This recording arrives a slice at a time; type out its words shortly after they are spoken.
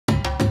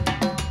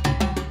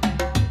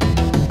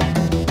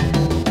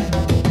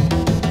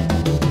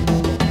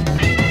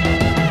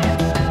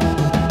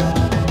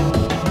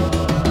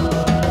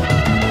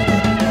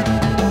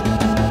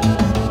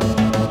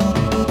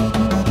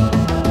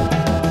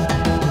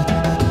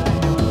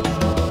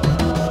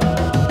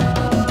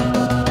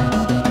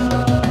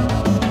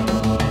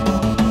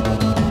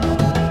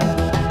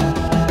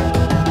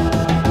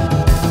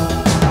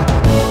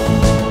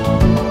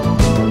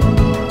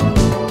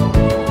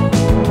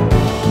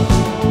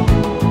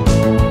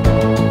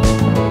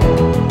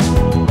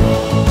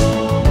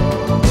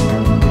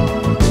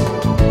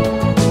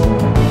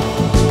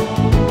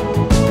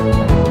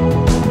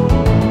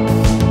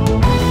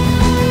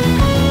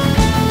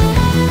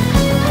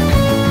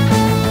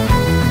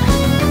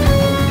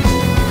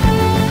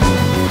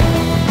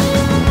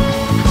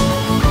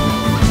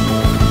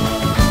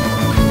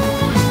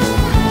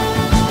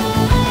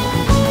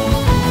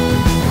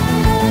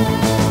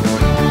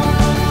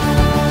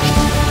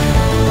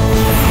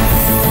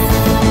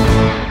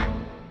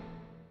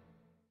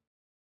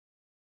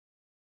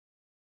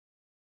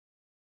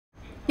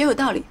也有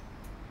道理。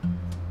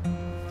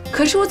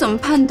可是我怎么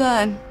判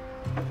断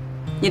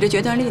你的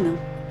决断力呢？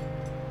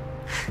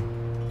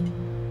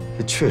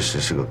这确实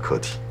是个课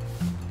题，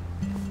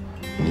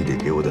你得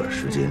给我点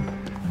时间，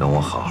让我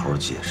好好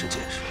解释解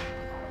释。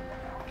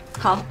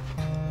好。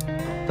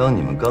当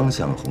你们刚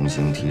向红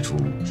星提出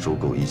收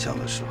购意向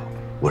的时候，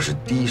我是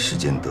第一时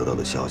间得到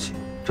的消息，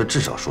这至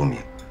少说明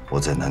我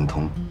在南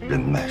通人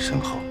脉深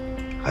厚。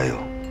还有，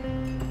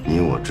你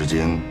我之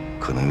间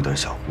可能有点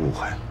小误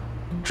会。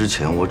之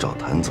前我找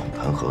谭总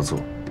谈合作，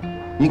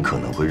你可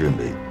能会认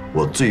为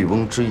我醉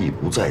翁之意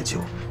不在酒，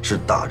是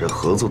打着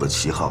合作的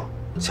旗号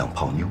想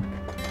泡妞。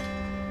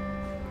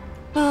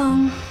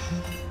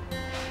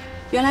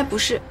原来不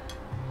是。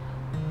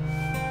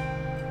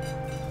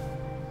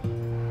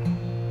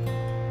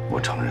我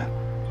承认，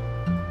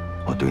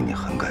我对你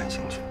很感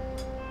兴趣。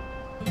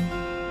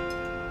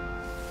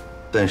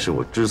但是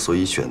我之所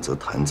以选择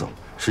谭总，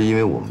是因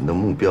为我们的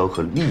目标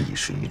和利益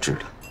是一致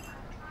的。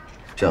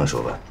这样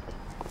说吧，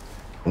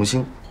红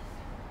星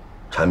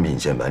产品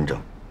线完整，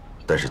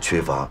但是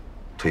缺乏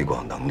推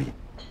广能力，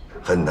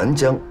很难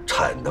将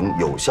产能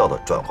有效地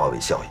转化为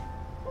效益。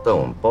但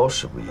我们包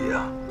氏不一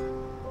样，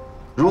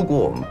如果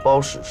我们包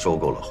氏收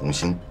购了红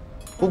星，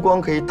不光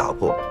可以打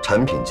破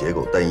产品结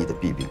构单一的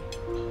弊病，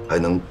还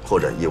能扩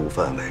展业务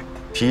范围，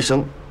提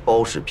升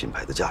包氏品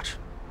牌的价值。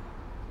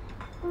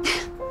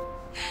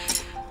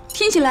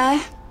听起来，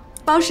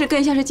包氏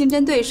更像是竞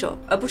争对手，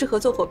而不是合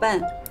作伙伴。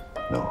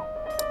No，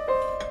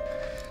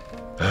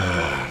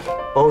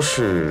 包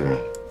氏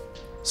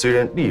虽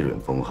然利润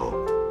丰厚，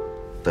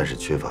但是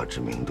缺乏知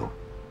名度，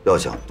要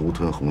想独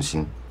吞红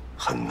星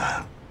很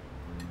难。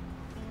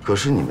可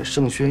是你们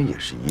盛轩也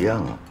是一样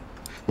啊，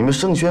你们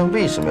盛轩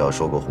为什么要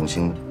收购红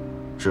星呢？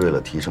是为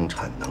了提升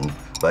产能，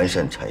完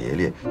善产业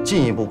链，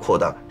进一步扩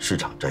大市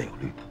场占有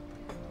率。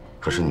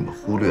可是你们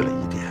忽略了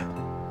一点，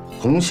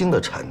红星的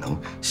产能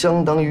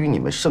相当于你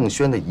们盛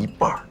轩的1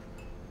半，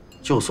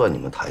就算你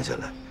们谈下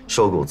来，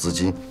收购资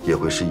金也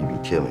会是一笔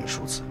天文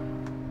数字。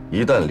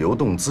一旦流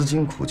动资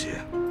金枯竭，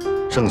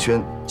盛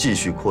轩继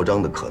续扩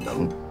张的可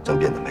能将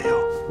变得没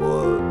有。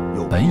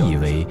本以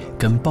为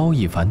跟包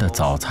奕凡的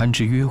早餐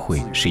之约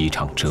会是一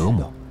场折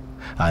磨，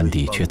安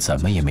迪却怎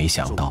么也没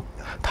想到，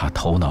他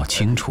头脑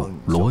清楚，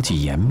逻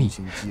辑严密，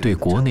对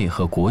国内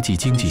和国际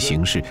经济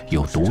形势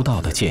有独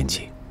到的见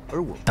解，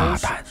大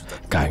胆，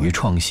敢于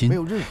创新，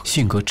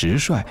性格直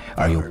率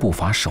而又不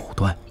乏手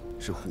段。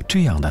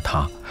这样的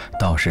他，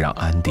倒是让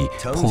安迪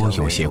颇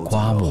有些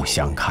刮目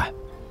相看。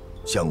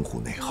相互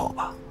内耗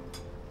吧。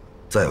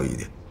再有一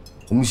点，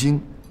红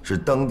星是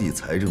当地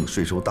财政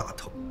税收大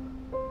头，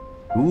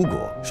如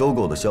果收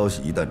购的消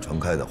息一旦传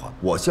开的话，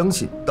我相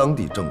信当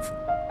地政府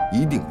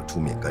一定会出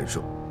面干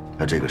涉。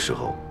那这个时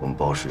候，我们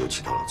包氏又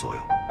起到了作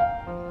用。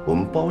我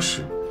们包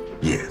氏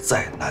也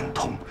在南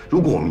通，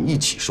如果我们一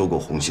起收购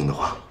红星的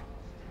话，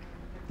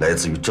来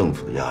自于政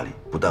府的压力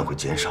不但会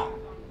减少，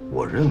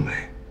我认为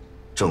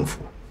政府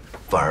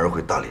反而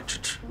会大力支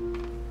持。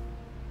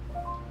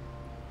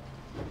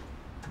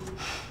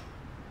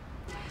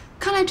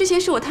看来之前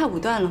是我太武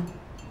断了，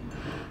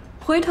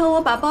回头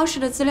我把包氏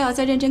的资料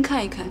再认真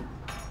看一看。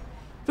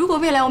如果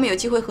未来我们有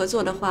机会合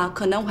作的话，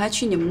可能我还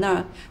去你们那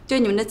儿对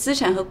你们的资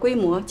产和规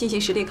模进行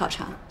实地考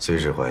察。随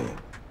时欢迎。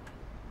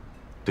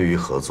对于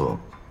合作，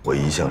我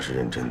一向是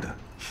认真的。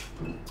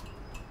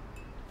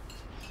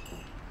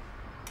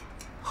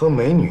和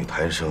美女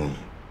谈生意，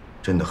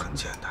真的很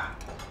简单。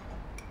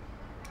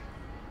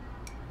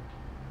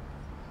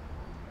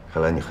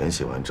看来你很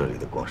喜欢这里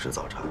的广式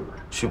早茶，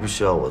需不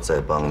需要我再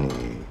帮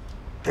你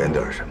点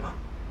点什么？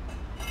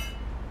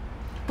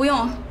不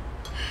用，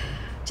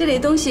这里的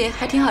东西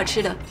还挺好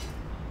吃的。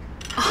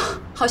啊，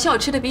好像我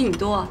吃的比你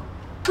多啊！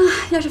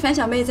要是樊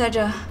小妹在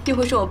这，又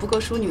会说我不够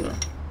淑女了。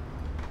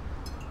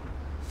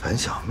樊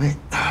小妹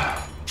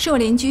是我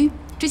邻居，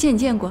之前你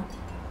见过。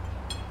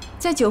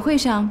在酒会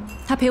上，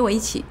她陪我一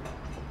起。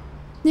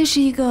那是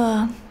一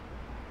个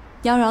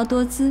妖娆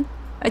多姿，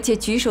而且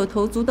举手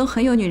投足都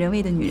很有女人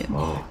味的女人。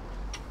哦，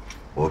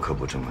我可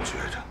不这么觉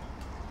着。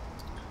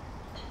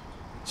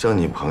像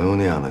你朋友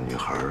那样的女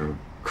孩，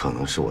可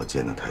能是我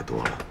见的太多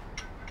了。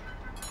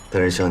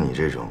但是像你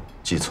这种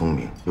既聪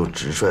明又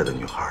直率的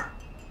女孩，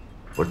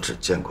我只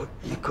见过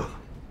一个。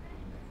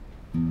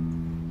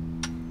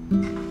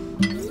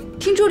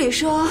听助理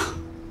说，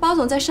包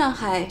总在上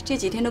海这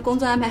几天的工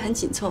作安排很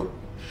紧凑，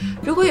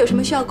如果有什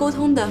么需要沟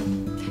通的，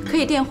可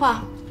以电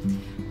话，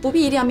不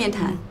必一定要面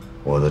谈。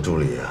我的助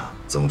理啊，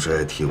总是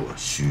爱替我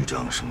虚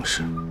张声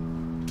势。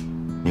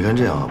你看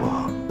这样好不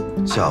好？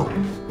下午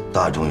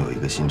大众有一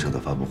个新车的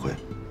发布会，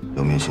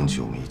有没有兴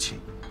趣？我们一起。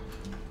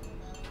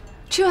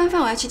吃完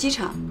饭我要去机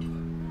场，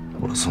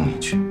我送你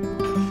去。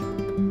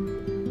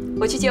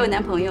我去接我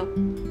男朋友，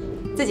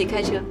自己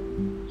开车。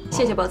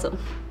谢谢包总。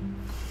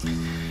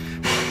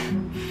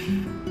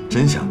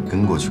真想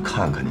跟过去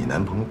看看你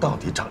男朋友到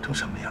底长成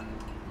什么样。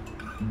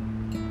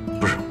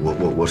不是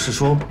我是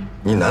说，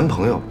你男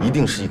朋友一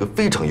定是一个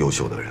非常优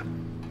秀的人，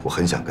我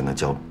很想跟他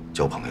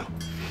交朋友。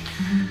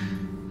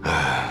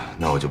哎，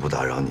那我就不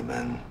打扰你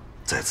们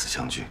再次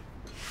相聚。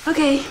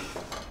OK，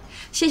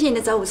谢谢你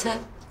的早午餐，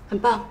很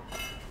棒。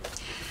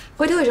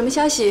回头有什么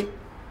消息，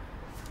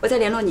我再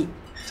联络你。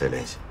再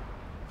联系。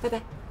拜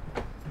拜。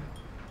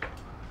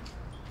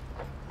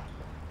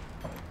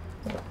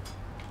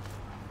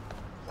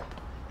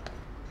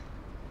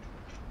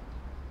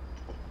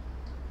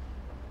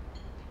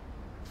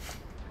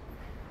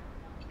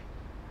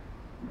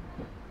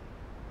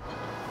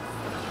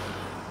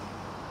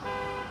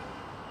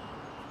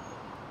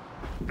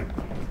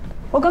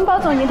我跟包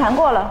总已经谈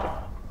过了，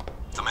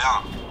怎么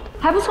样？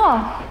还不错，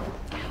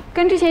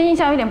跟之前印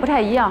象有点不太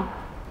一样。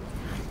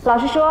老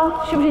实说，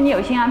是不是你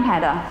有心安排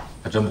的？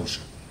还真不是，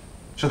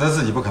是他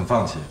自己不肯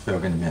放弃，非要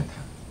跟你面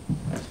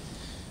谈。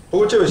不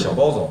过这位小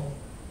包总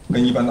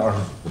跟一般的二世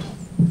祖不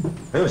同，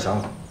很有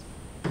想法，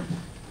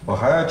我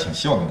还挺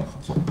希望跟他合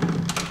作。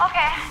OK，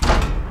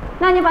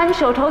 那你把你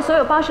手头所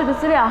有包式的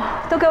资料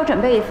都给我准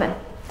备一份，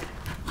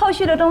后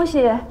续的东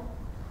西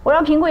我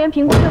让评估员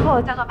评估之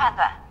后再做判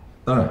断。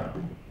当然。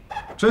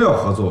真要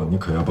合作，你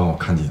可要帮我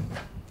看紧了，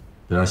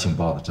别让姓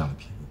包的占了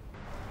便宜。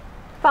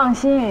放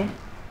心。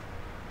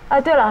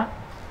啊，对了，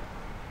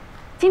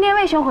今天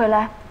魏兄回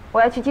来，我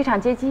要去机场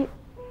接机，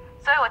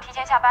所以我提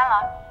前下班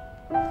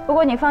了。不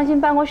过你放心，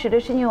办公室的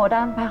事情我都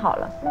安排好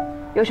了，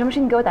有什么事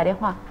你给我打电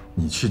话。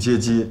你去接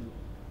机，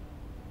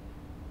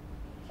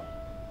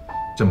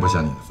真不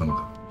像你的风格。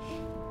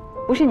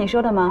不是你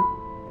说的吗？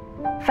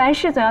凡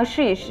事总要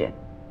试一试。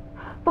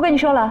不跟你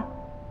说了，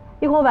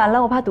一会儿晚了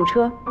我怕堵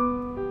车。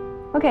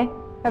OK。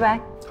拜拜。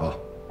好，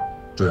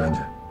注意安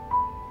全。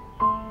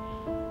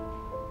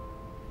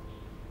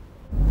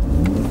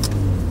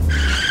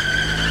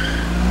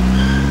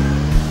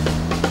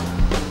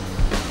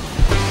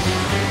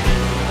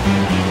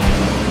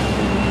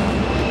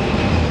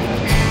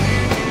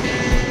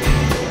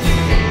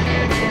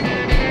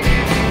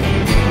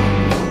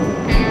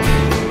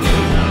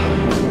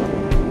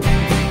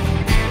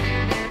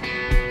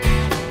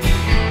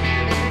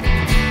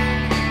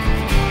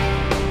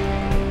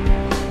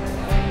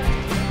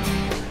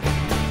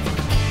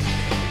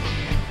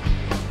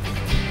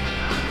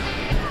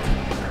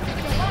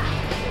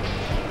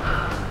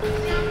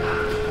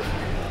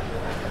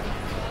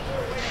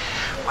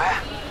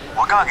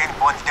刚刚给你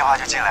拨，你电话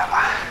就进来了。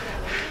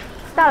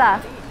到了。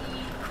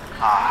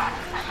啊，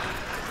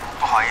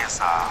不好意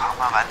思啊，航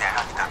班晚点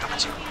让你等这么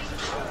久。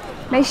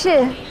没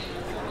事，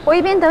我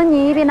一边等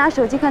你一边拿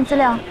手机看资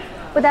料，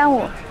不耽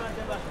误。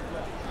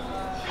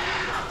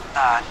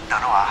那你等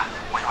着我啊，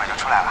我一会儿就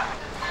出来了。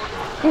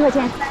一会儿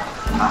见。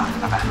啊，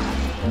拜拜。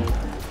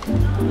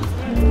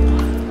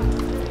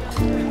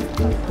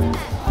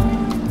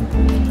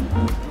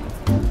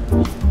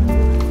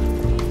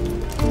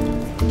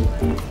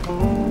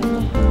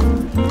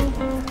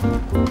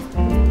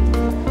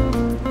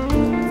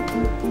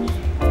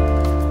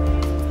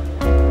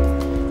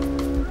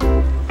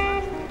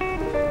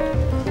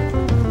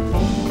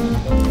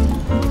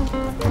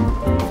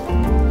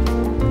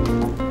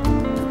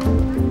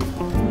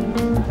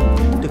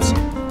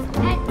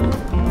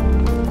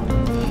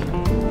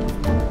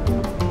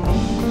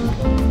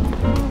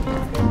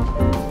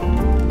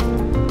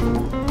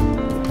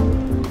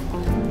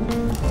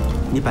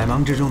百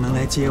忙之中能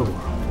来接我，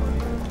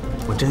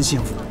我真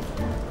幸福。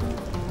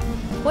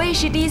我也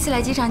是第一次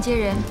来机场接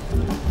人，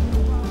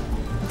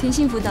挺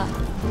幸福的。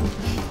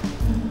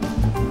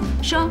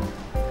说，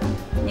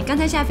你刚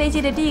才下飞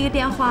机的第一个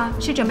电话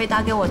是准备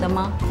打给我的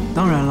吗？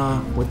当然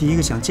了，我第一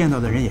个想见到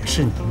的人也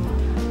是你。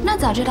那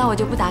早知道我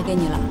就不打给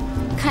你了，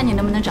看你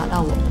能不能找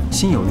到我。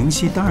心有灵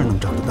犀，当然能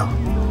找得到。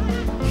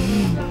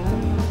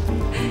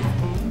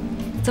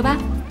走吧。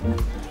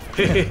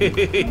嘿嘿嘿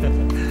嘿嘿，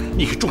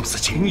你个重色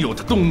轻友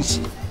的东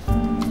西！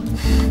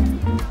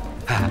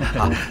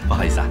啊，不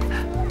好意思啊，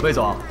魏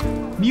总，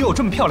你有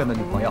这么漂亮的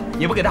女朋友，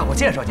也不给大伙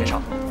介绍介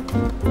绍？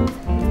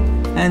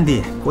安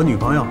迪，我女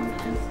朋友。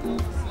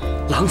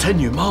郎才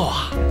女貌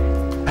啊！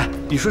哎，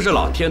你说这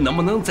老天能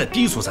不能再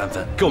低俗3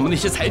分，给我们那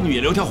些才女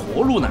也留条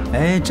活路呢？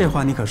哎，这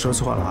话你可说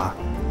错了啊！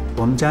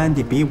我们家安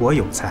迪比我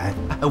有才。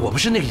哎，我不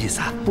是那个意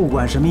思啊。不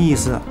管什么意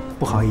思，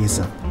不好意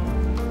思，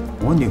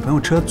我女朋友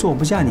车坐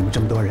不下你们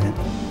这么多人。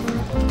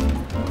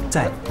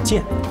再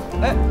见。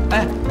哎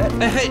哎哎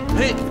哎嘿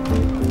嘿，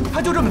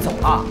他就这么走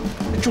了？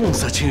重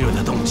色轻友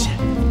的东西。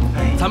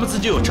哎，咱们自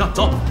己有车，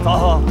走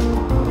走。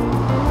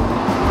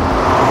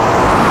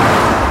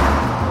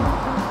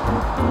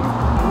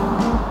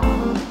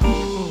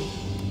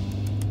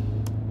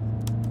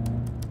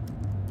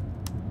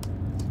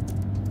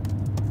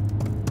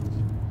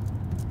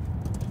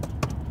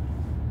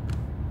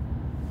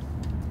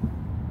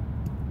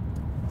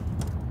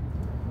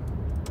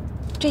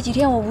这几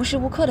天我无时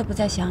无刻的不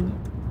在想你。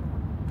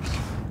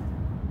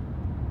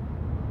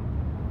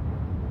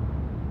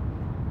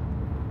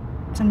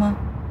怎么？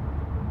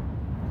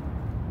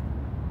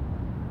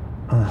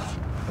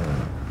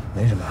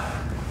没什么，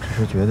只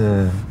是觉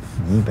得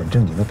你一本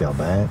正经的表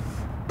白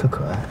特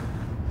可爱。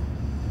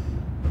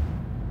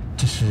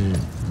这是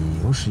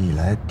你有史以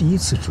来第一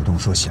次主动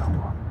说想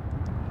我，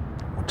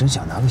我真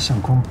想拿个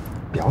相框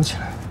裱起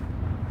来。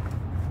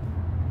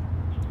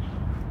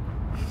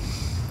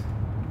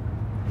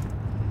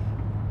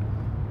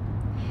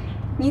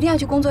你一定要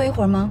去工作一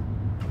会儿吗？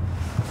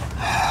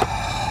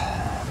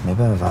没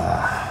办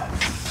法，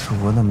出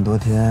国那么多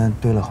天，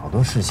堆了好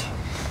多事情，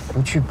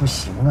不去不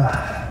行啊。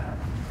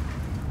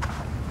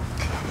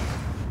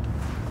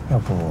要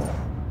不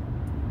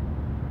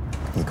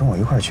你跟我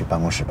一块儿去办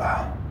公室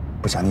吧？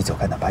不想你走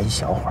开哪怕一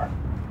小会儿。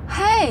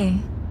嘿，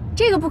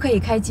这个不可以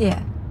开戒，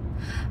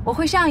我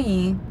会上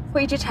瘾，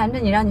会一直缠着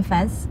你，让你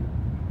烦死。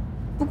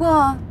不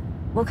过，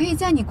我可以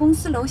在你公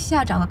司楼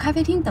下找个咖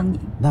啡厅等你。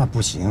那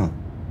不行，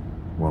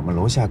我们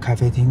楼下咖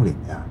啡厅里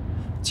面，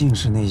尽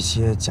是那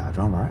些假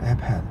装玩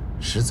iPad，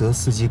 实则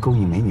伺机勾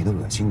引美女的恶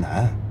心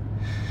男。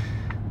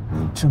你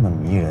这么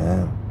迷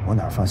人，我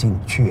哪放心你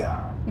去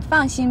啊？你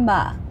放心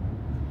吧，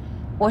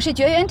我是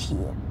绝缘体。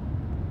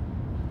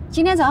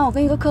今天早上我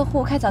跟一个客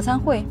户开早餐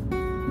会，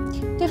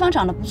对方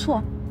长得不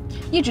错，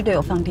一直对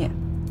我放电，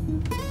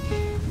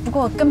不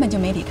过我根本就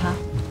没理他。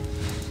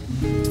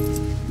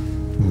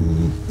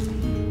你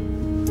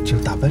就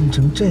打扮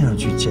成这样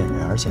去见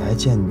人，而且还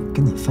见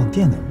跟你放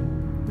电的人。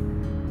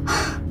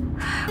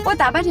我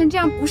打扮成这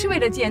样不是为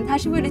了见他，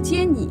是为了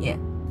接你。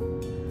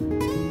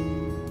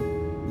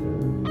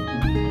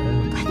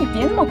你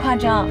别那么夸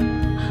张，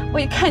我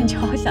一看你就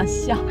好想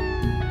笑。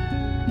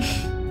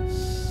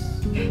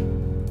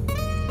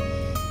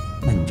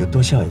那你就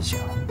多笑一笑，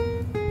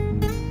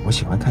我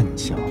喜欢看你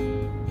笑。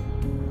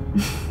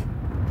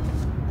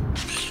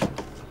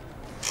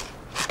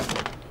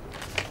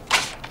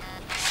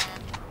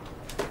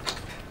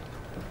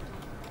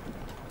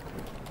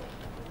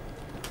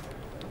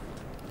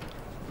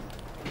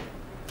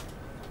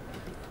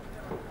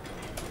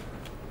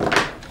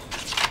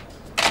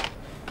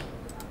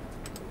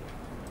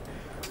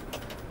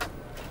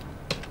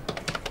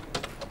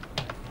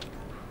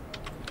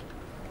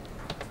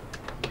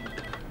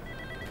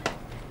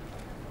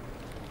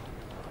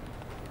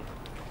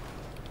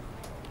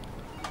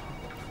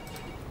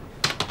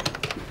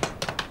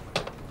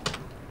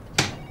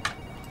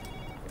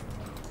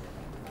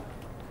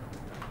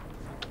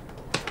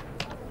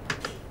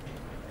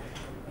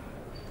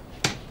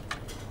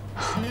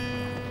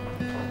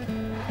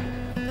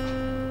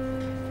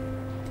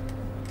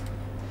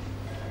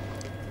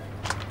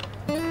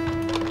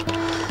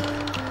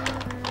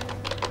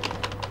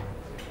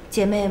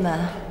姐妹们，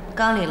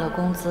刚领了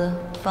工资，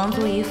房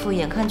租一付，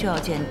眼看就要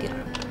见底儿。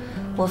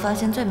我发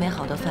现最美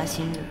好的发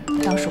薪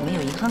日，当属没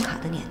有银行卡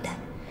的年代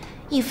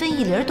，1分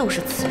1厘都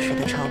是此时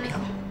的钞票，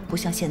不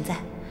像现在，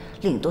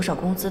领多少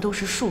工资都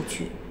是数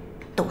据，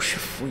都是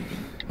浮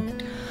云。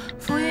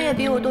浮云也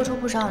比我多出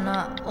不少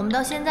呢，我们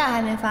到现在还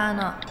没发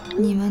呢。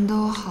你们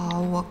都好，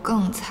我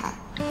更惨。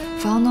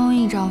房东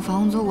一涨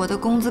房租，我的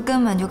工资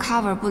根本就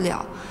cover 不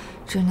了，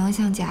只能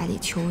向家里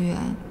求援。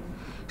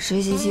实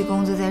习期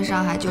工资在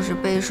上海就是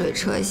杯水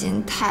车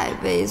薪，太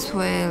悲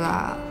催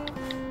了。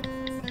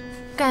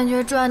感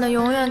觉赚的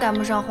永远赶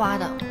不上花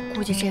的，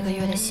估计这个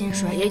月的薪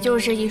水也就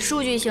是以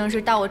数据形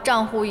式到我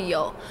账户一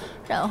游，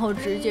然后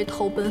直接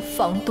投奔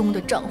房东的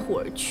账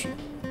户而去。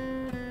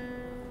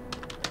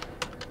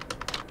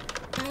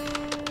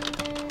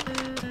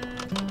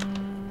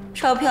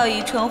钞票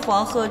已乘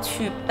黄鹤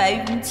去，白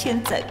云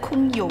千载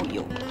空悠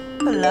悠。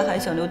本来还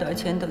想留点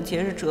钱等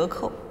节日折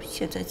扣，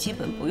现在基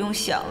本不用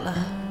想了。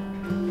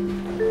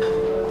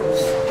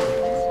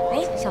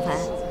哎，小凡，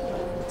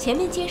前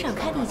面街上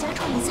开了一家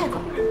创意菜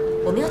馆，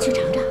我们要去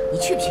尝尝，你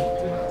去不去？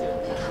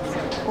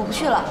我不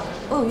去了，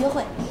我有约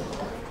会。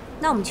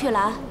那我们去了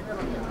啊，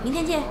明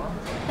天见，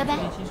拜拜。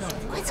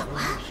快走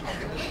啊，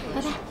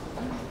拜拜。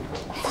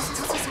走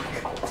走走。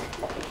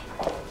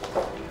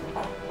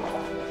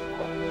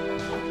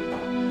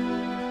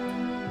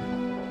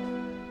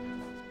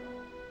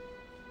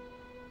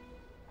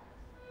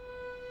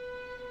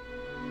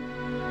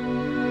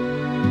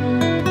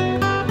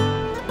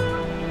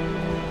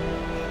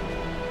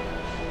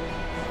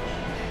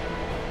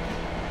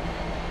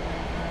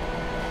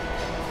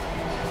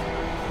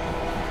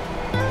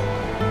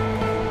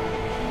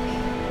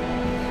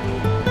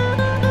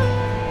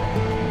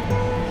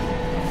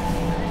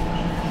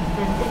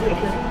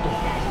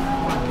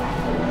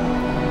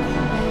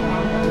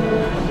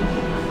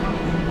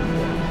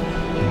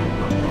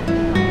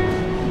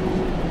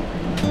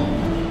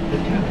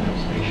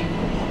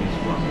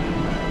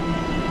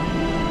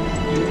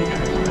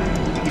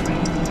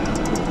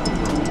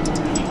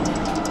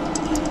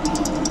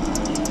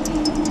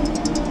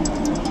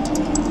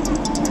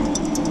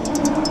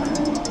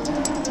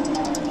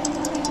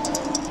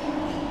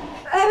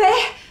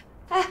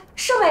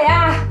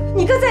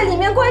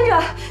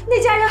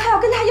那家人还要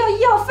跟他要医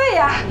药费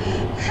呀！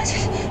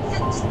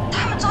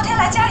他们昨天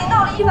来家里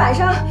闹了一晚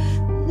上，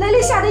雷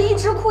雷吓得一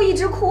直哭一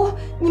直哭。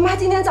你妈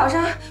今天早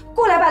上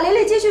过来把雷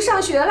雷接去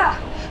上学了，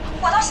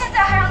我到现在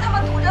还让他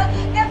们堵着，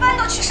连班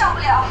都去上不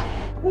了。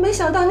没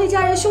想到那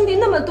家人兄弟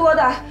那么多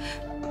的，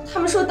他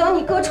们说等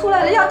你哥出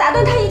来了要打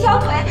断他一条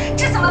腿，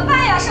这怎么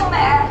办呀，盛美？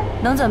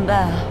能怎么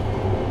办啊？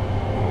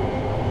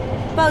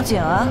报警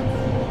啊！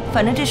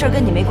反正这事儿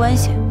跟你没关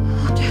系。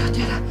对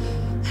了，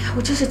哎呀，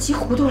我真是急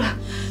糊涂了。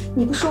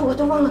你不说我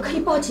都忘了可以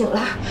报警了。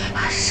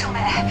盛美，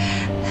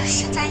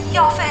现在医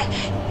药费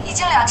已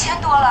经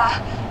2000多了，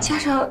加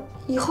上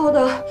以后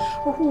的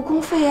误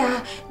工费啊、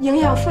营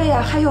养费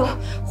啊，还有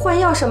换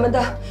药什么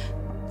的，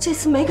这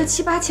次没个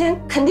7、8千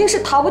肯定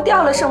是逃不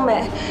掉了。盛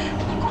美，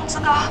你工资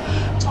高，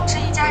总之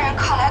一家人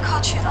靠来靠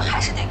去的，还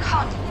是得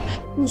靠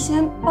你。你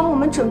先帮我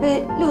们准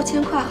备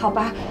6000块，好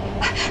吧？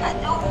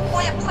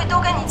我也不会都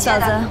跟你借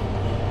的。嫂子，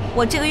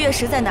我这个月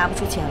实在拿不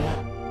出钱了，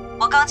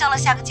我刚交了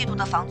下个季度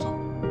的房租，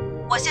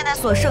我现在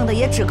所剩的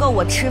也只够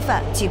我吃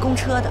饭、挤公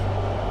车的。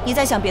你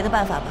再想别的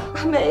办法吧。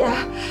阿美呀，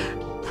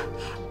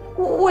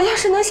我要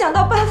是能想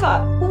到办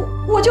法，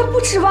我就不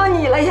指望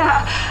你了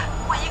呀。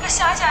我一个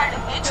乡下人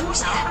没出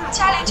息，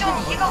家里就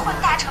你一个混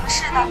大城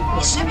市的，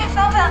你随便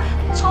翻翻，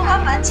存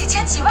款本几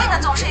千几万的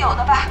总是有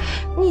的吧？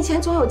你以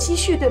前总有积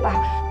蓄对吧？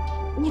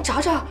你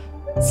找找，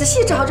仔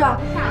细找找，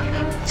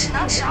只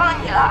能指望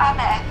你了，阿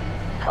美。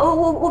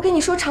我跟你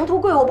说长途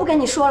贵，我不跟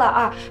你说了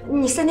啊。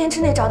你3天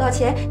之内找到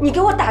钱，你给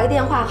我打个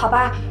电话，好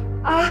吧？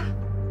啊。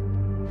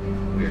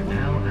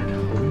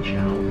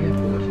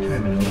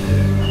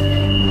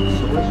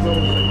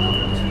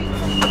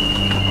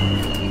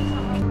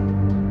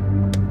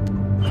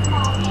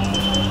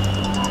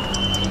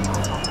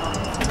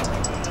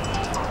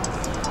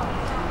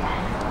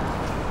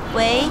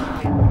喂。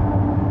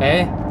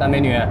哎，大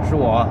美女，是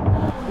我。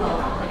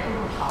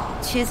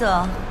曲总，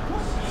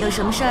有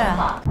什么事儿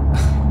啊？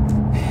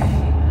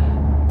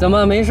怎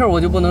么没事我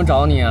就不能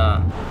找你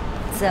啊？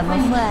怎么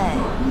会？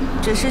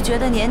只是觉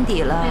得年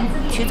底了，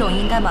曲总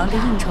应该忙着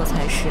应酬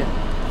才是，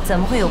怎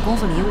么会有功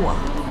夫理我？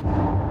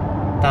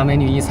大美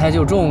女一猜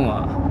就中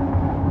啊！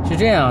是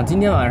这样，今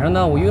天晚上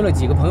呢，我约了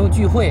几个朋友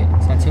聚会，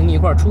想请你一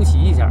块儿出席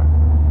一下。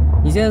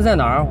你现在在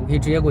哪儿？我可以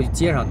直接过去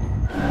接上你。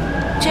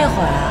这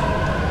会儿啊？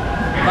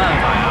没办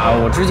法呀，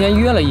我之前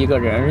约了一个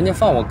人，人家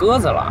放我鸽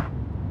子了。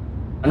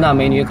那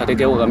美女可得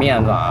给我个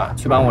面子啊，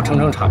去帮我撑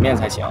撑场面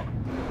才行。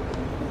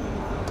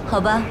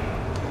好吧，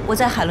我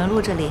在海伦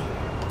路这里，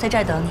在这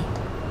儿等你。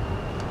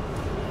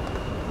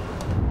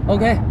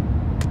OK。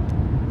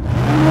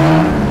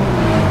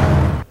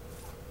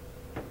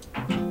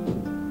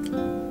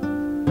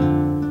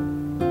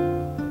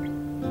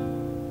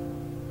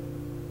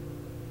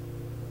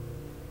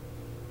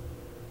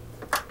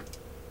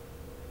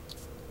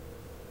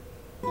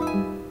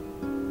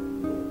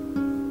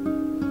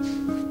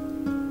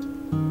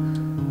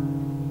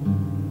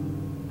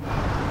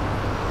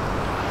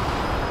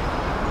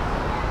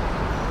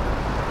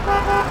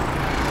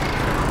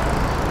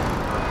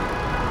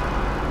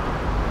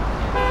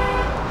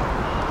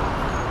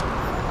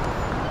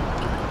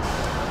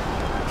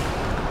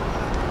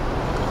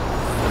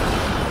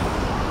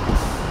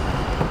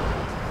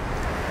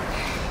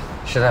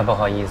实在不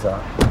好意思啊，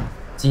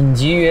紧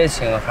急约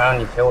请，还让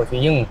你陪我去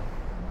应酬。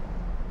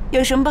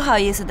有什么不好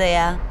意思的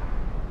呀？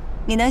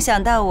你能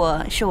想到我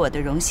是我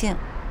的荣幸。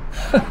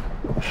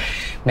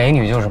美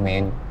女就是美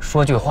女，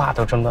说句话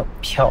都这么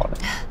漂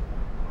亮。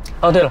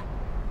哦，对了，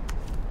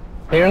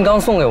别人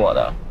刚送给我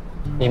的，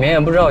里面也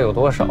不知道有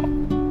多少，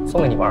送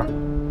给你玩。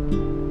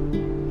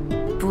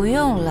不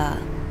用了。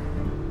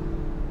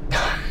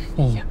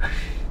哎呀，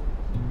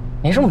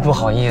没什么不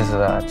好意思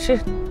的，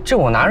这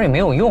我拿着也没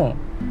有用。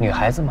女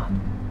孩子嘛，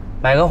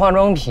买个化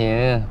妆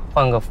品，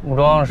换个服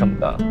装什么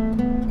的，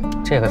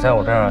这个在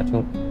我这儿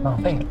就浪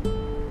费了。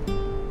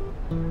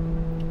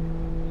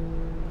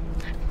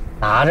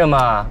拿着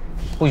嘛，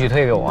不许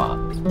退给我，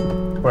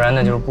不然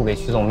那就是不给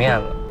曲总面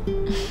子。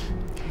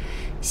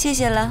谢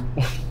谢了。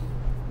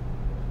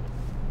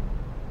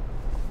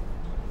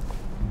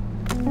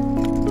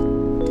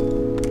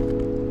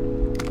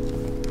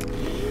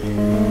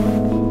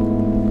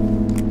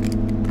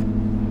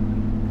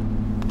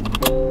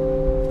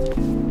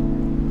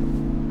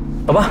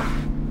走吧。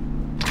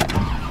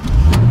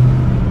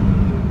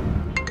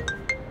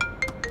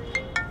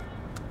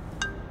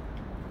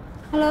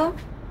Hello，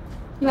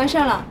 你完事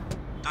了？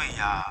对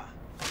呀。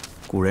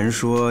古人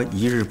说“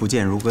一日不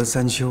见如隔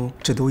三秋”，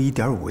这都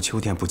1.5个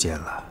秋天不见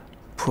了，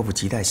迫不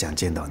及待想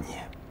见到你。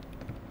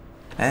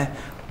哎，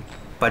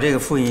把这个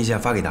复印一下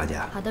发给大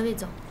家。好的，魏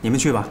总。你们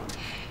去吧。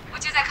我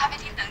就在咖啡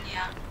厅等你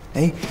啊。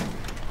哎，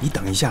你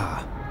等一下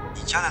啊。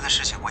你交代的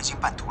事情我已经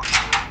办妥了。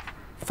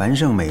樊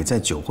胜美在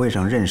酒会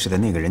上认识的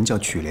那个人叫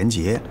曲连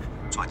杰，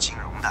做金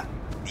融的，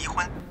离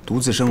婚，独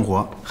自生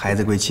活，孩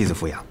子归妻子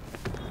抚养。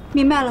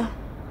明白了，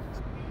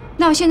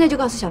那我现在就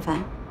告诉小樊。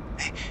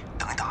哎，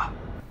等一等啊！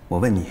我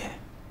问你，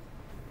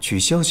曲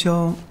筱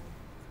绡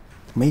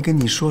没跟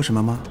你说什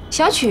么吗？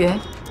小曲，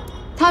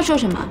他说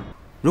什么？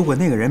如果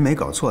那个人没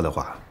搞错的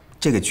话，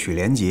这个曲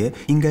连杰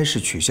应该是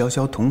曲筱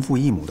绡同父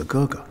异母的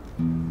哥哥。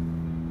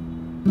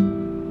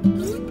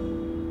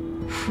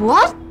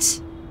What？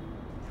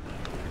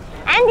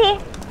安迪，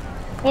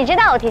你知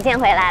道我提前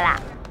回来啦？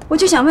我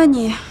就想问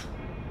你，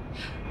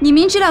你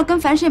明知道跟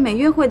樊胜美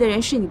约会的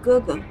人是你哥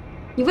哥，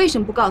你为什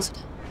么不告诉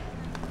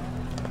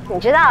他？你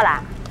知道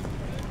啦，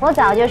我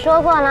早就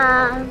说过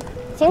啦，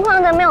情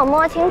况都没有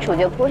摸清楚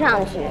就扑上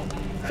去，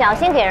小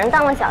心给人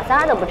当了小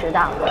三都不知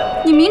道。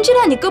你明知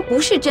道你哥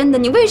不是真的，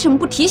你为什么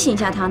不提醒一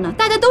下他呢？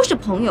大家都是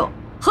朋友，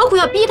何苦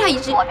要逼他一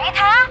直？我逼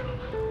他？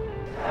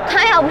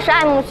他要不是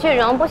爱慕虚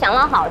荣，不想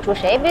捞好处，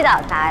谁逼到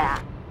他呀？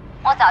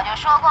我早就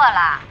说过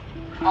了，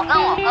我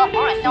跟我哥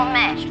不是兄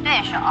妹，是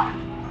对手。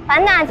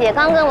樊大姐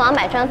刚跟王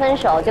百川分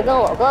手，就跟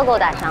我哥勾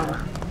搭上了。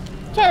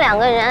这两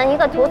个人，一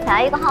个图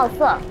财，一个好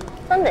色，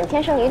根本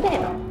天生一对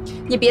嘛。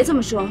你别这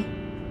么说，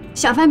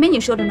小樊没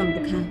你说的那么不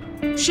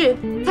堪。是，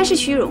他是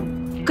虚荣，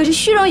可是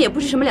虚荣也不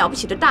是什么了不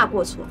起的大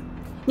过错。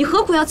你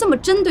何苦要这么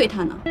针对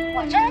他呢？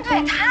我针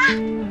对他？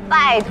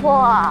拜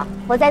托，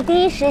我在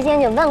第一时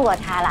间就问过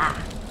他了。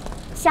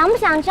想不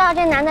想知道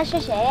这男的是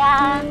谁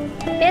呀？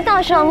别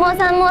到时候摸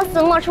三摸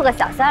四摸出个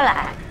小三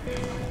来。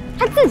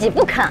他自己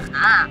不肯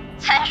啊！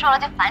再说了，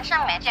这樊胜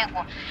美这股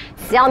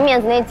死要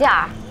面子那劲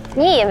儿，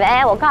你以为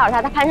我告诉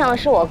他攀上的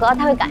是我哥，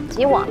他会感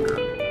激我吗？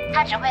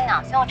他只会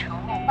恼羞成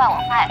怒，怪我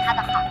坏了他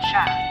的好事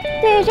儿。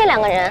对于这两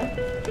个人，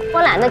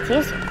我懒得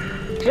提醒，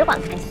只管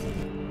看戏。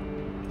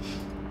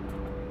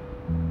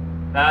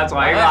来，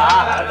左一个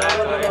啊！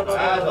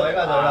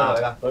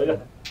走一个。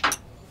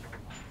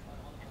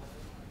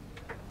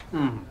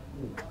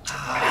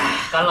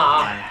干了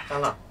啊！干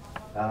了。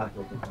来，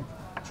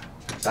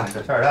小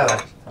事儿来。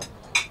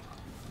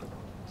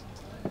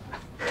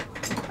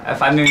哎，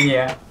樊女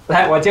士，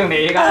来，我敬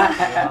你一个。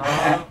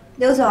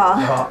刘总，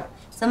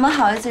怎么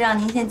好意思让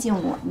您先敬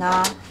我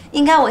呢？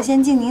应该我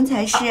先敬您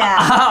才是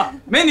啊！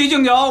美女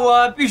敬酒，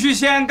我必须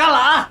先干了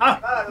啊！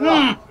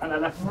来，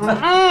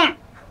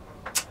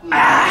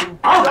哎，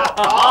好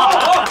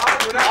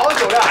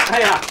酒量！哎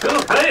呀，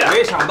可以了！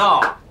没想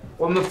到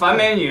我们樊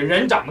美女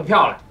人长得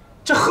漂亮，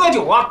这喝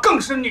酒啊更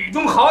是女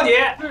中豪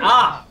杰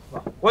啊！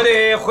我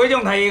得回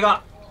敬她一个。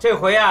这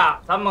回啊，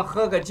咱们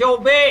喝个交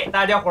杯，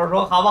大家伙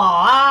说好不好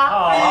啊？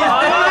好。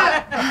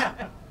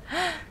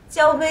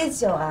交杯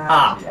酒啊！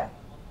啊。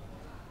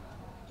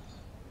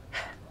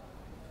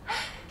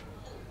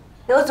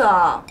刘总，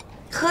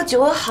喝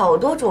酒有好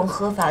多种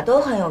喝法，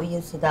都很有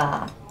意思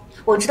的。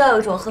我知道有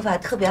一种喝法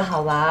特别好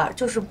玩，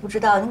就是不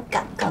知道你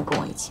敢不敢跟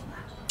我一起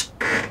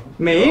玩。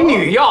美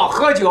女要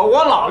喝酒，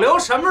我老刘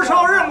什么时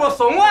候认过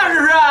怂啊？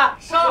是不是？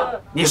是。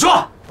你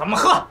说怎么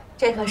喝？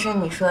这可是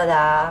你说的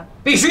啊！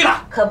必须的，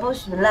可不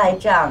许赖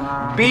账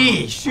啊！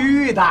必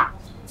须的。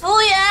服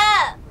务员。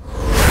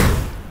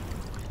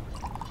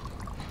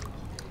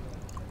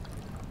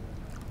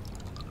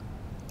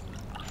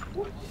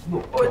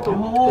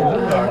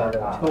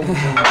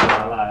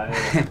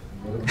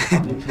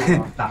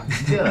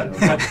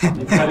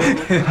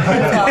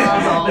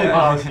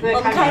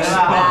我们开始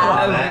吧。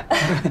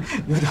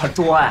有点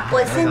多呀。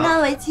我先当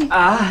为敬。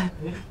啊。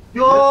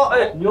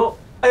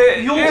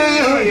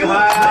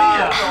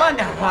慢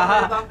点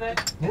啊！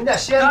您这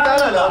先干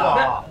了，刘总。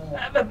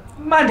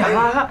慢点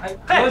啊！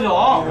刘总，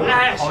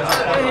哎，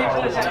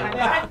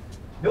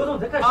刘总，你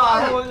在干啥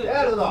呀？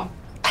哎，刘总，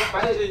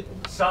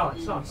上！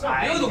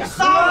刘总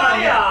上来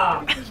呀！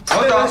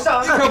刘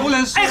总，这可不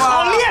能输啊！哎，好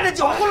烈的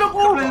酒不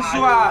能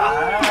输啊！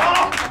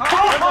好！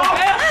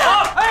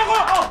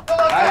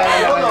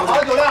刘总，好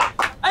酒量！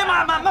哎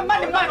妈，慢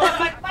点！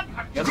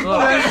别喝了，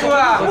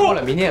喝多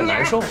了明天也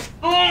难受。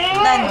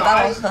那你帮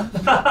我喝。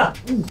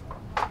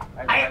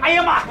哎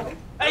呀妈！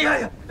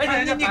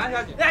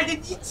你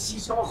起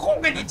什么哄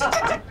啊你？这！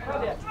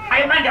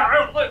哎，慢点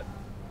儿！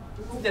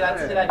自己来！哎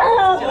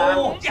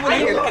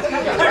呀，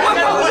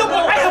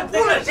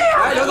不能这样！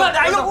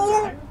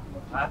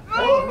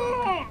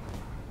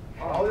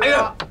哎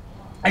呀！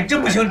哎，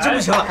真不行！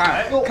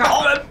看，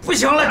不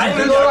行了，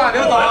刘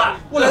总，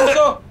不能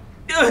收。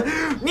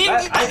你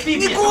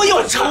给我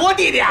有仇啊，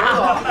弟弟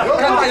啊！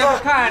让大家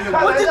看着我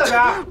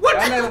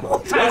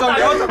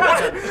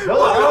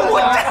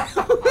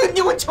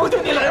我求求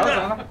你了，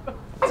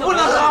不能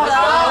喝吧！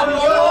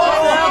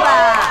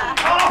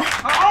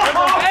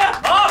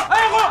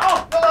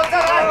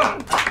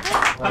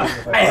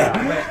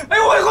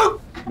我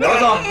刘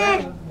总，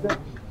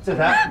这才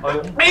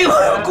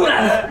过来！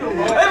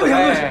哎，不行！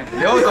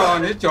刘总，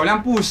你酒量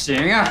不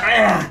行啊！哎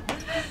呀，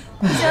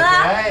行了，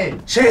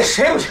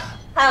谁不行？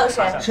还有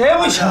谁？谁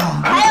不行？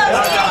还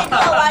有谁愿意跟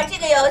我玩这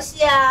个游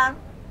戏啊？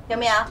有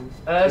没有？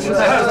吃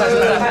菜，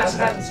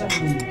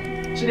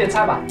吃点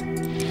菜吧。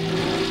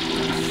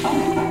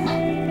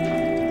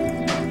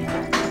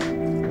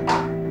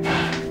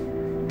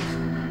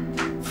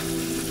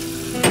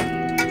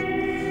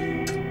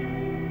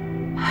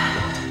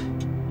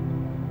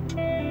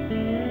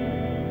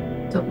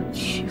都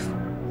欺负，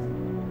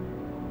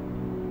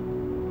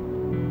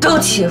都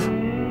欺负。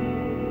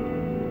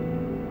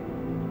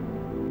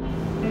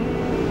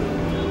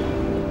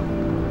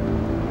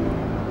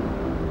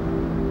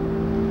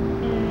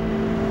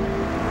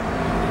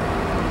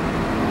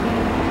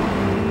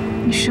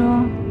你说，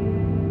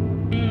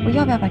我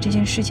要不要把这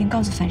件事情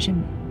告诉樊胜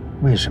美？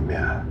为什么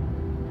呀？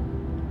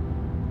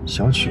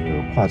小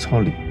曲话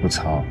糙理不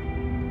糙，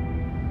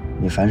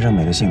你樊胜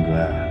美的性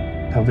格，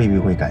她未必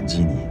会感激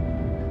你，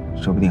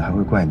说不定还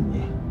会怪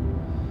你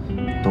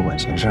多管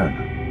闲事呢。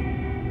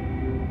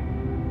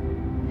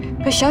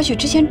可小曲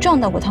之前撞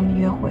到过他们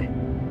约会，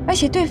而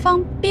且对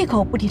方闭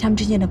口不提他们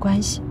之间的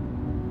关系，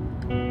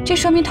这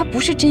说明他不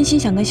是真心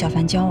想跟小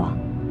凡交往。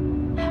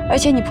而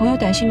且你朋友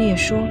短信里也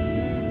说，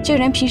这个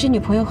人平时女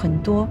朋友很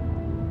多，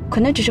可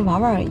能只是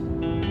玩玩而已。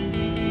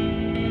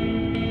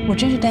我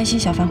真是担心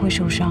小凡会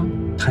受伤。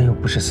他又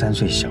不是3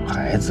岁小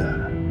孩子，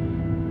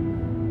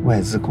外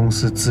资公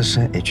司资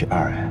深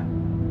HR，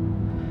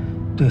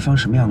对方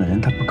什么样的人，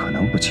他不可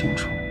能不清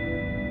楚。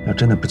要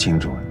真的不清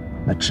楚，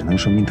那只能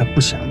说明他不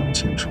想弄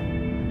清楚。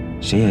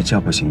谁也叫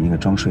不醒一个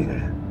装睡的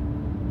人。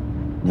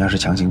你要是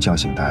强行叫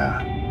醒他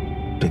呀，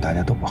对大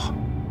家都不好。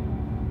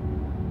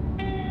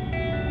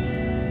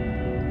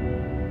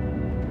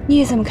你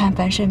也这么看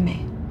樊胜美？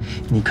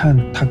你看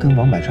他跟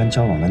王百川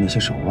交往的那些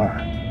手腕，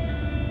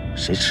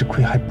谁吃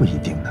亏还不一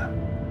定呢。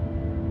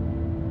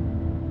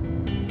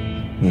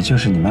也就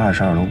是你们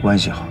22楼关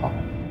系好，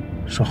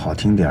说好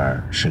听点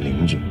儿是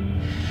邻居，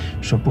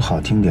说不好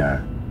听点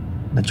儿，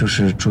那就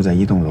是住在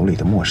一栋楼里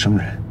的陌生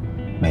人。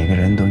每个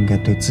人都应该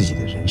对自己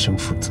的人生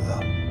负责。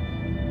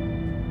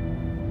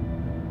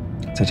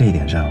在这一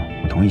点上，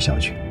我同意小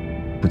曲，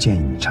不建议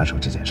你插手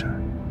这件事儿。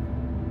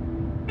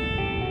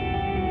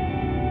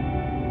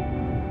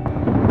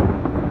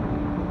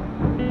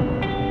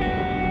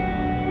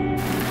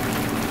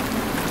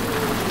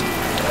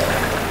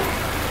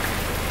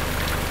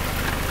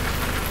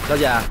小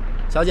姐，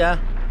小姐，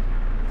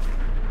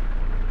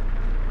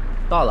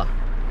到了。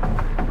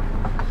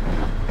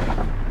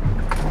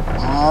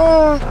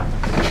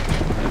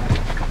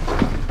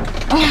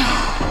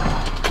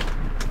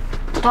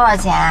多少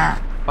钱啊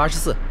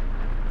？84。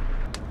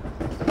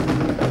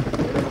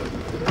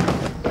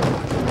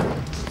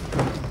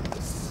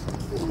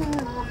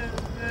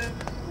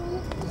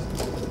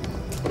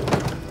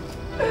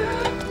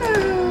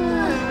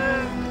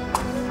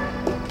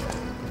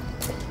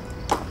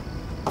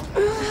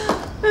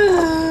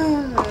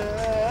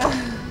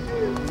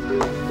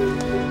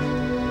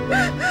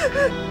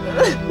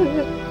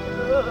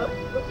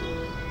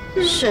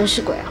真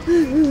是鬼啊！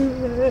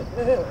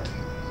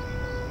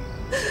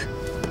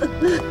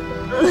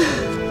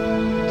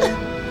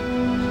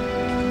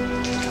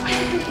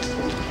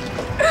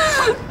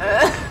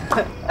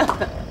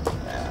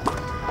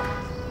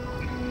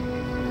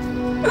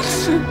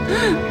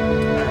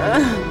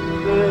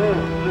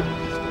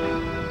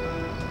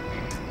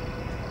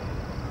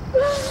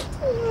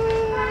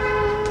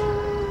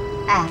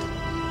哎，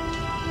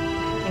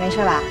你没事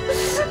吧？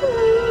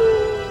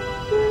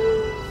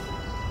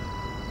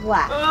喂，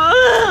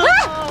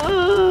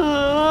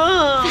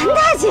樊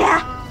大姐，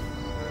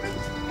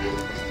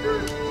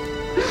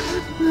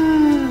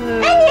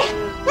安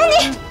迪，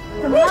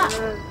怎么样？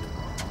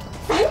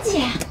樊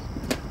姐，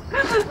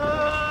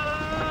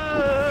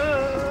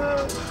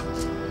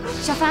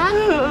小樊，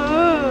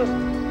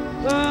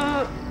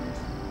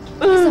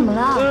你怎么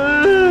了？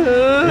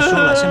别说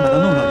了，先把他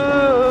弄上去吧。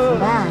怎么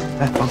办？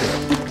来，绑腿。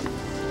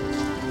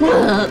那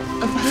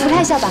扶他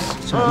一下吧。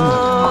先把他弄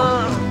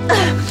上去。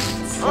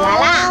起来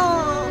啦！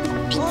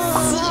起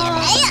来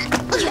呀！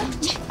到底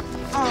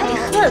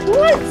喝了多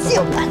少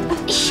酒啊？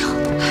哎呦，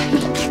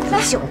来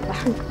酒吧，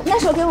拿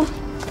手给我。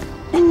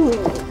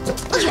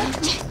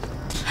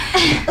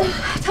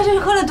他这是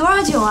喝了多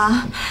少酒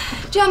啊？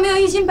这要没有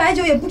1斤白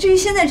酒，也不至于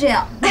现在这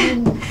样。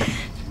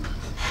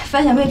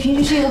樊小妹平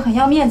时是一个很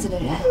要面子的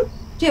人，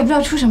这也不知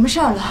道出什么事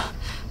儿了，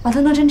把她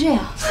弄成这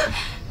样。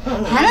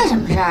还能什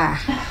么事儿？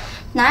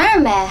男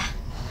人呗。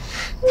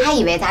他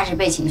以为他是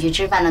被请去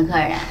吃饭的客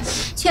人，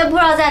却不知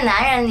道在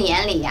男人的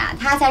眼里呀，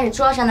他才是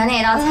桌上的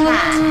那道菜。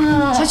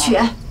小曲，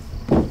啊，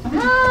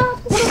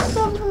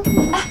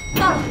哎，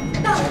到了。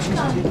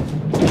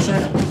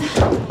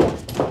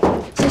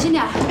小心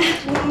点。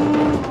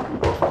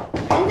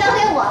人交给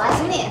我了，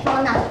行李也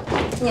放那。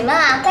你们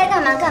啊，该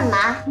干嘛干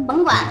嘛，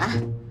甭管了。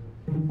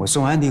我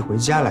送安迪回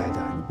家来的，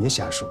你别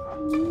瞎说。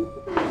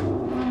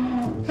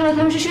看来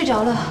他们是睡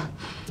着了，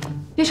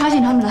别吵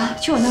醒他们了，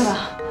去我那儿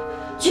吧。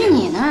去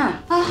你那儿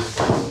啊？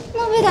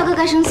那魏大哥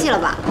该生气了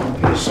吧？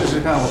你可以试试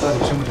看，我到底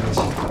生不生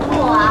气。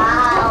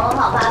哇，我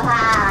好怕怕。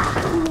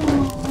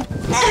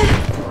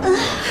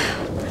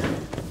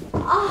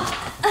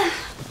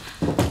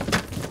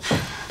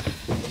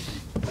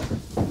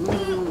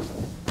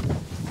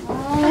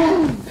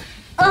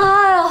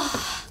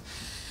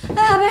哎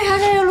呀，为啥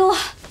这一路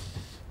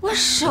我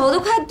手都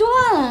快断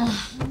了？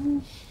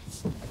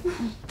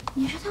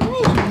你说他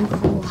为什么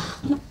哭啊？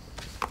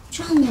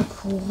这么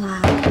哭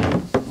啊？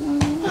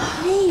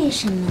为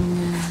什么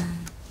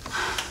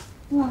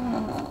呢？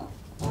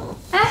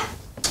哎，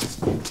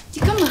你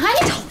干嘛？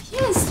你讨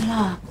厌死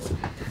了！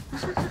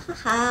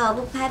好，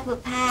不拍，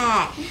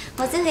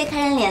我最会看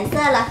人脸色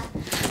了。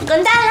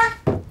滚蛋了，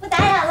不打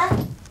扰了，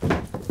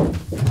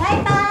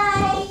拜拜。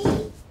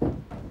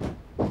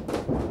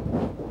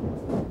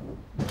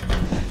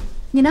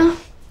你呢？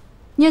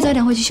你也早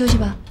点回去休息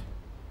吧。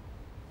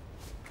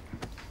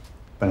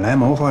本来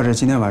谋划着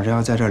今天晚上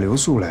要在这儿留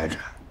宿来着，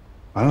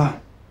完了，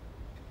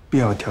必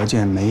要条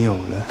件没有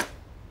了。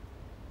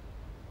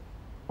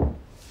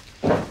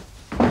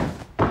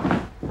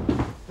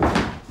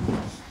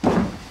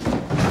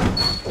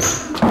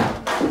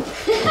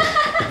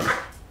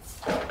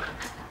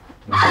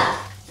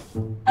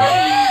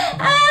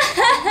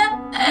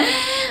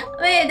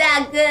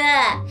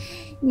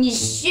你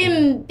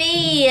逊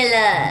毙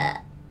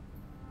了！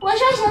我说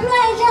什么来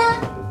着？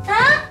啊？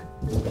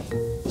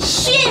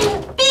逊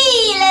毙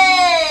了！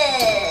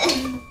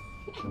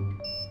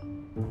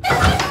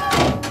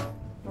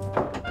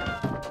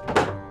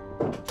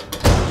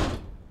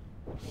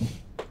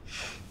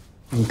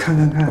你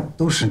看，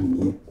都是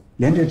你，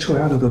连这臭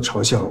丫头都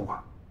嘲笑我。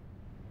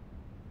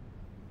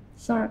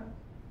Sorry，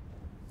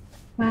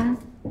 晚安。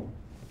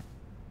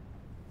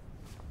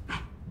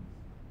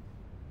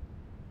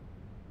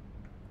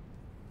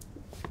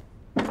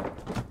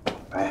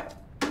来。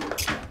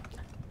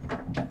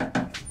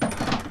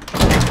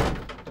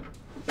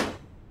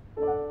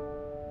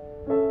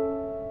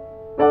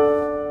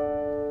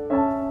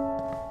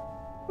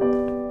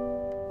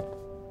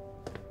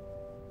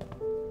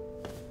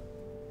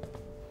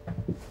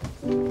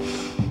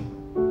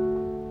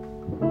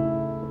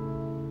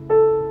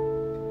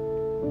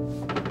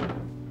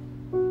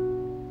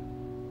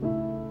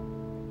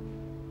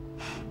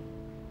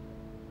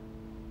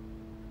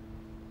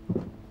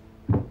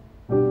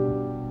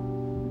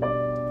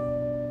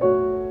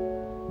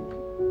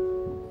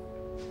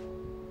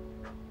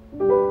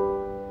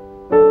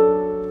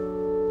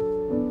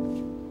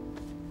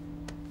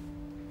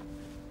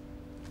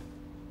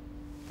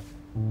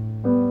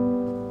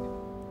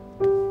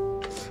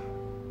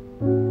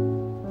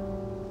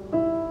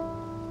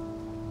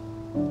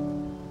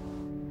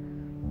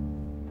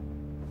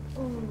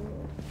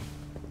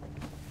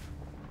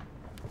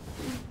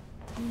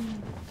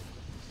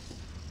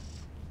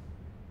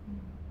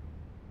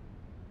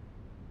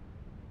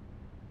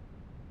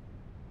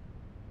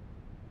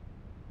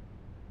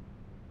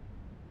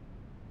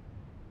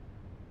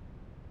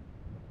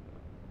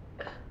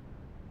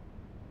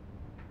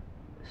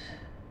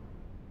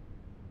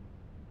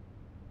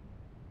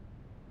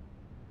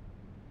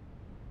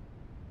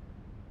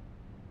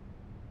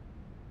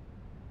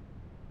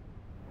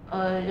我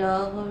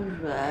要喝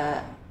水，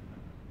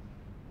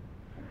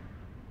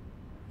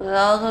我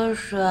要喝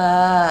水，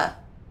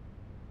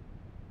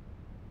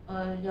我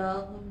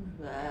要喝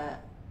水，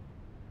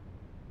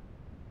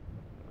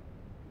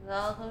我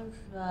要喝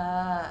水。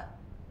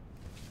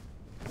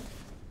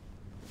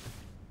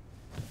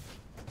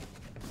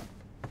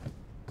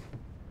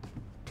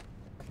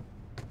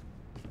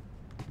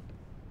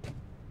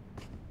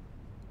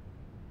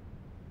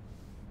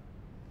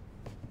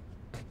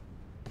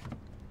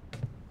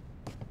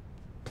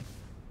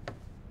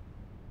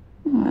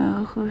我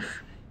要喝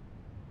水。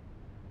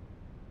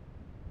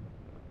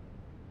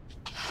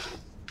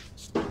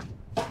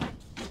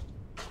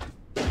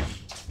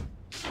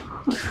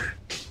喝水。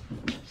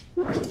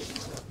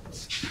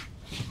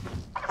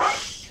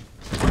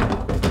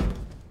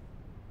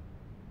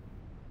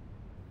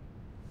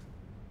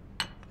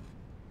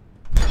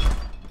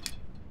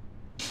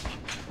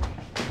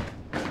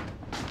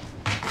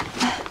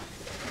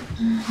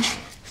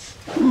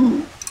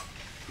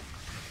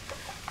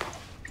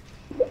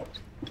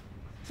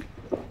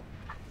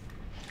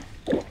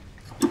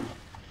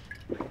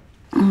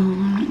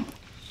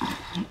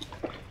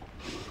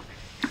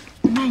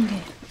慢一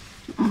点。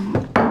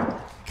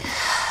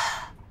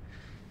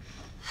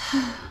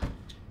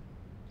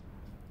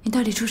你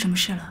到底出什么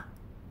事了？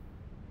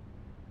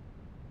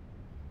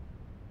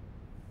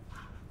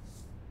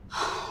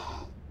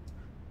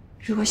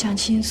如果想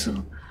倾诉，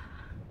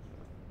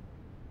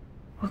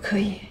我可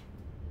以。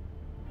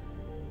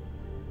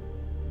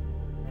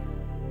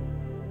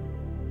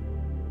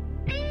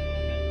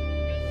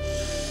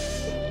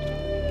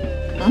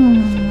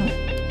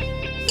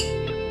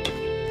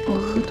我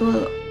喝多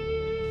了，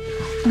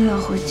我要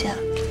回家。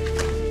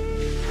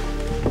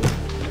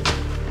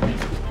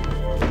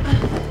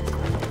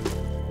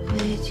回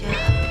家，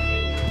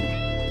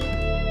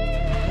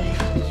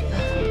回家，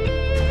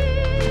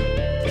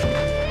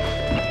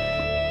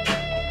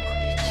回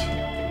家。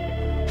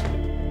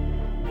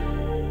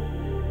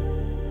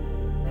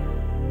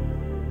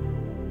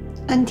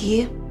安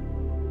迪，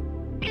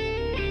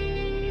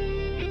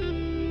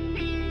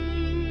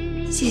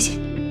谢谢。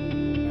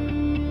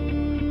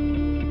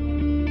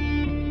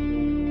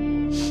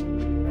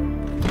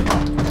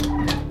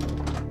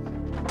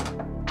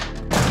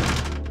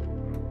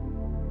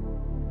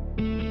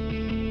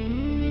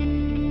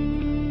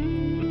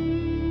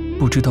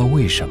不知道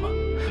为什么，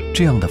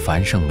这样的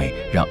樊胜美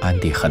让安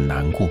迪很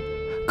难过，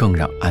更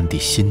让安迪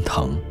心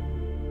疼。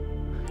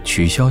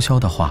曲筱绡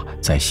的话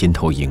在心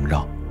头萦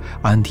绕，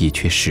安迪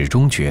却始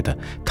终觉得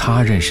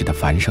他认识的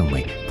樊胜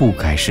美不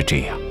该是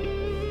这样。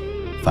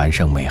樊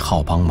胜美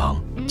好帮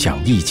忙，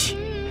讲义气，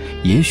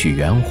也许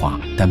圆滑，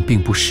但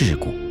并不世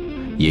故；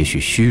也许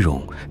虚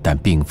荣，但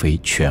并非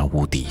全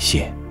无底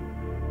线。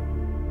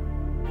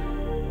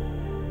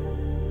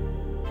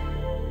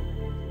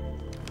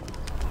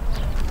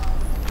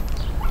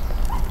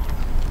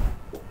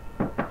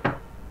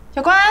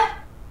小关，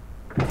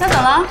要走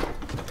了。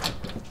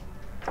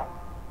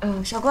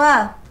小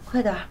关，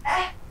快点。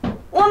哎，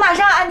我马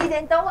上，安迪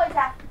姐，你等我一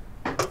下。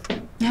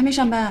你还没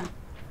上班？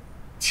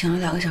请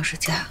了2个小时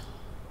假。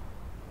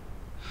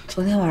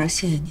昨天晚上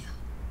谢谢你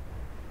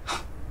啊。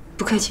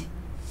不客气。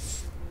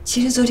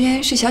其实昨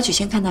天是小曲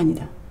先看到你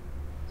的，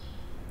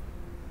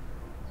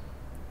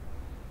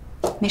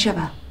没事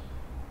吧？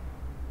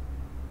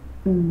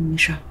没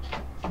事。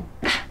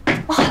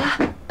我好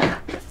了，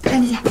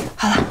樊姐，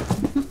好了，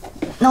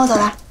那我走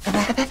了，拜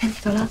拜，拜拜，樊姐，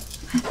走了。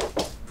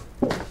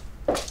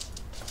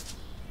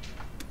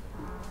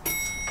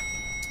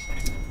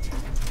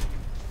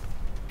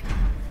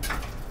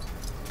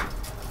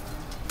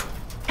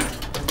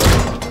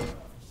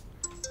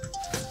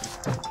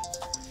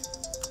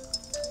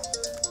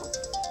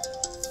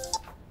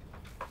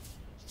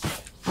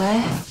喂，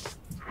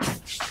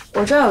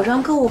我这儿有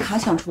张购物卡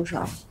想出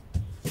手。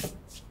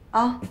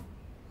啊，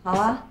好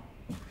啊，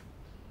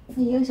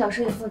那1个小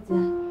时以后见。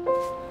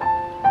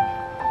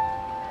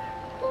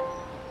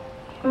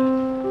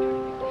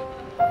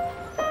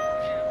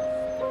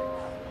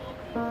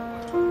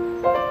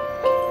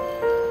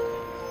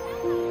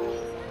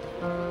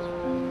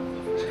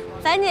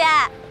樊姐，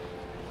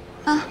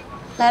啊，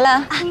来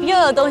了，又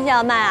有东西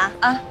要卖啊？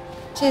啊，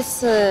这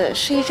次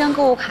是一张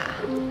购物卡。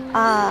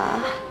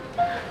啊。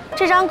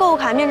这张购物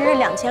卡面值是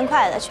2000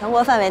块的，全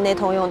国范围内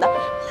通用的，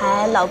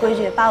还老规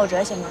矩，85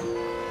折行吗？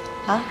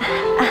好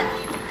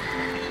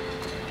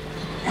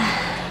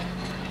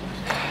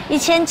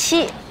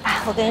，1700，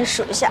我给你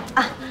数一下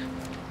啊，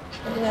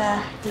这个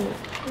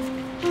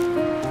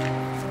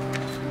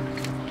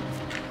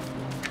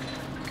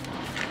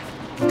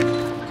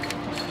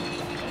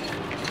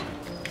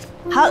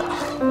好，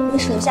你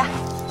数一下，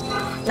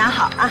拿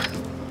好啊。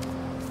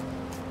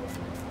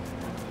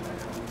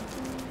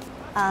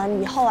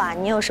以后啊，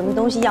你有什么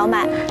东西要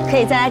卖，可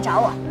以再来找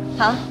我。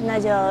好，那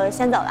就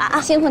先走了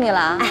啊，辛苦你了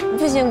啊！哎，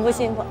不辛苦不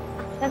辛苦，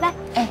拜拜。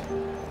哎，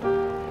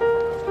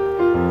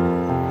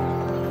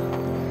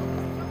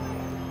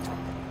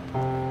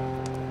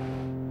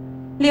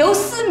刘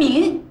思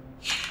明，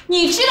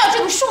你知道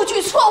这个数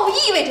据错误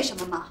意味着什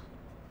么吗？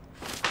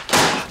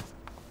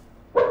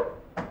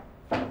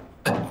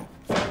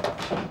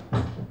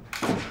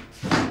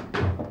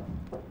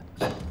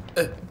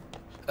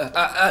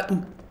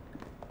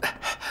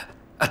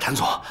谭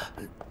总，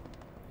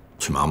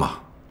去忙吧。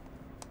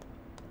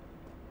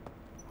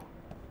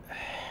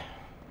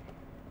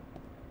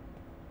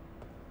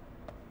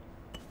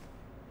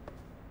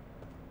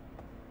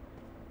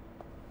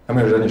还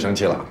没有惹你生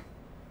气了？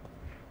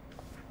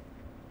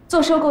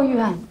做收购预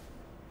案，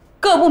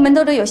各部门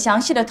都得有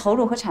详细的投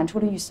入和产出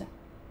的预算。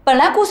本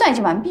来估算已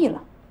经完毕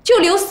了，就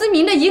刘思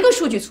明的一个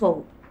数据错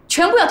误，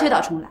全部要推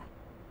倒重来。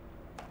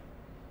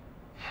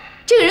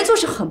这个人做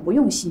事很不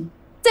用心，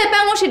在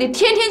办公室里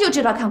天天就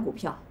知道看股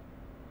票。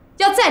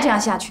要再这样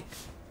下去，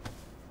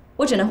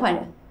我只能换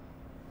人。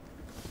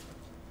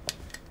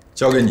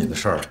交给你的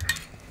事儿，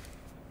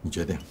你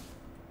决定。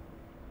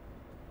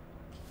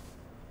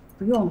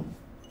不用，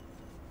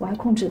我还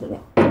控制得了。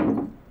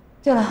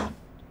对了，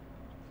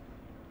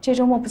这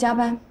周末不加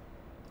班，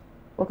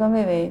我跟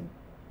魏魏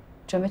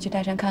准备去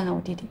岱山看看我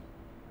弟弟。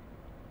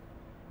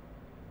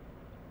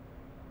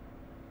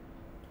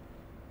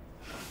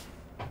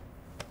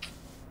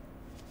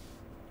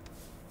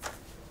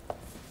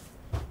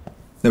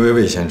那位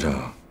魏先生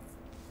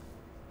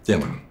定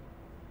了？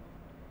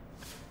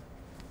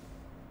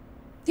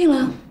定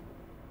了。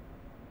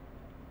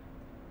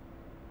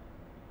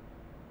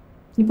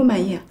你不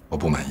满意啊？我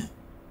不满意。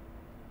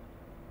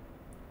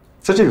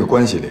在这个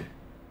关系里，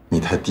你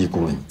太低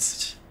估了你自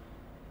己。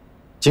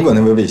尽管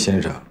那位魏先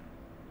生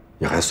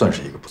也还算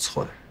是一个不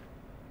错的人，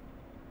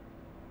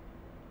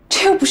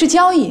这又不是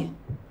交易。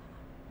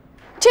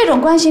这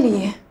种关系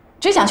里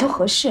只讲求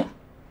合适。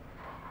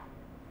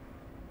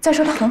再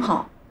说他很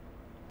好。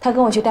他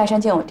跟我去岱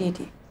山见我弟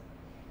弟，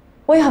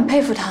我也很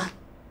佩服他，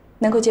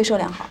能够接受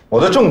良好。我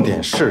的重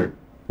点是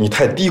你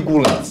太低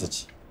估了你自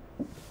己。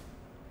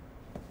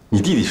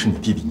你弟弟是你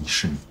弟弟，你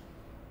是你，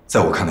在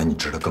我看来，你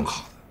值得更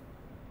好的。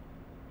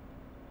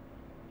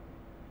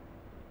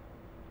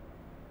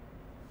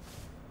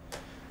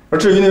而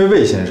至于那位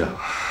魏先生，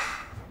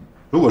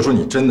如果说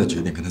你真的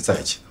决定跟他在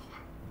一起的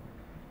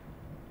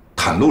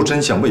话，袒露真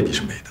相未必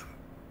是美德，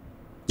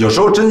有时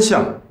候真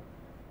相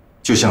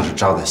就像是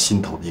扎在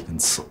心头的一根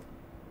刺。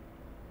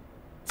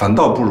反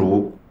倒不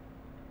如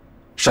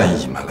善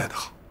意隐瞒来得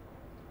好。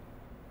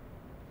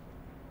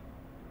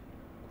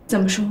怎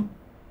么说？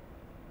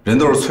人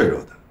都是脆弱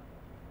的，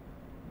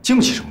经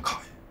不起什么考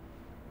验。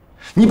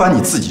你把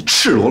你自己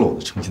赤裸裸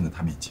的呈现在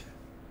他面前，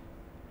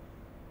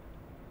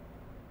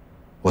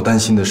我担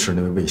心的是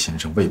那位魏先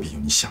生未必有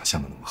你想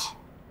象的那么好。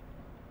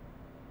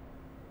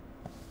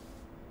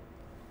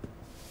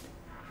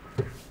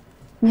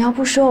你要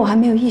不说，我还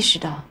没有意识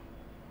到，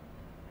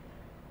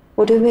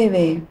我对魏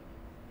魏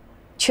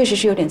确实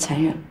是有点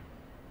残忍了。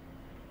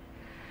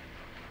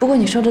不过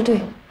你说的对，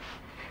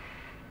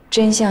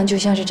真相就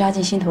像是扎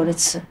进心头的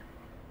刺，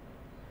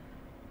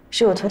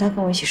是我托他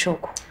跟我一起受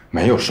苦。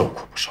没有受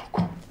苦不受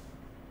苦，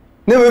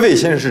那位魏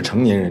先生是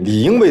成年人，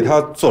理应为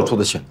他做出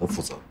的选择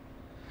负责。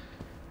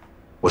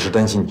我是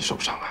担心你受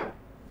伤害。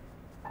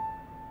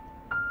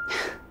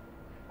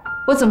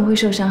我怎么会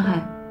受伤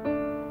害？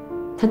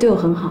他对我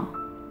很好。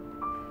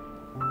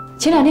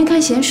前2天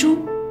看闲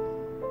书，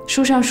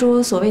书上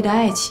说，所谓的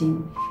爱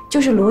情就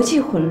是逻辑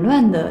混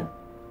乱的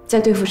在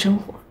对付生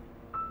活。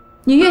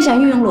你越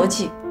想运用逻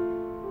辑，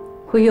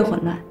会越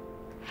混乱。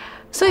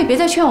所以别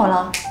再劝我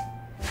了，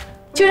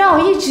就让我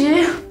一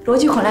直逻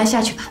辑混乱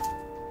下去吧。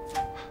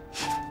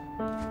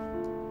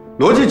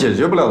逻辑解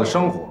决不了的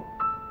生活，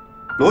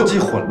逻辑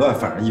混乱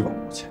反而一往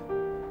无前。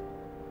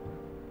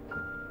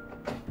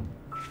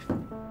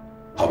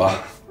好吧，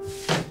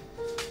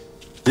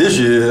也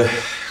许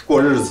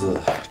过日子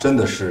真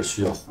的是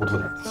需要糊涂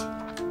点的好。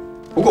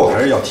不过我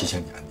还是要提醒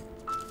你，安迪，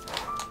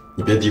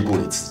你别低估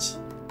了自己，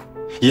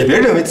也别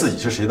认为自己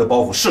是谁的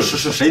包袱。事实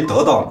是谁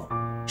得到你，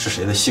是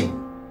谁的幸运。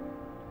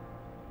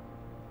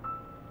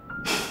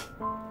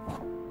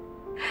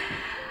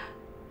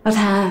老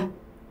谭，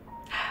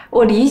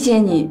我理解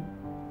你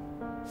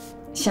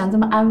想这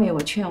么安慰我、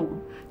劝我，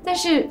但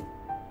是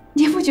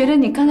你不觉得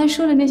你刚才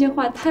说的那些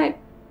话太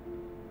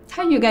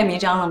欲盖弥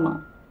彰了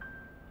吗？